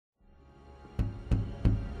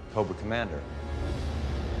Cobra Commander.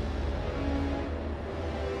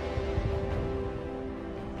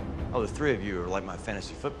 Oh, the three of you are like my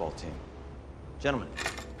fantasy football team. Gentlemen.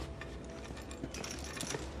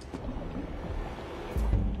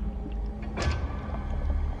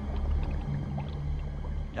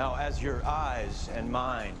 Now, as your eyes and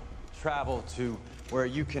mind travel to where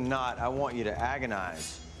you cannot, I want you to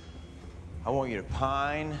agonize. I want you to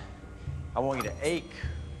pine. I want you to ache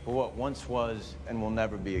for what once was and will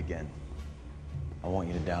never be again. I want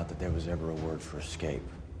you to doubt that there was ever a word for escape.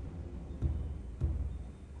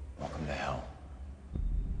 Welcome to hell.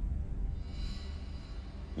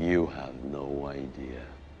 You have no idea.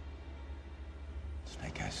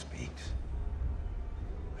 Snake Eyes speaks.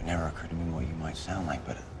 It never occurred to me what you might sound like,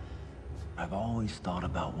 but I've always thought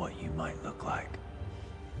about what you might look like.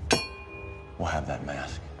 We'll have that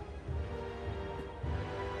mask.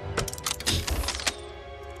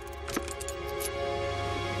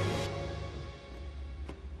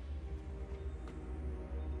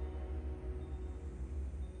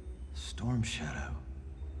 Storm Shadow.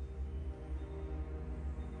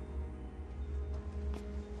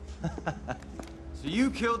 So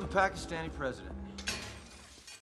you killed the Pakistani president.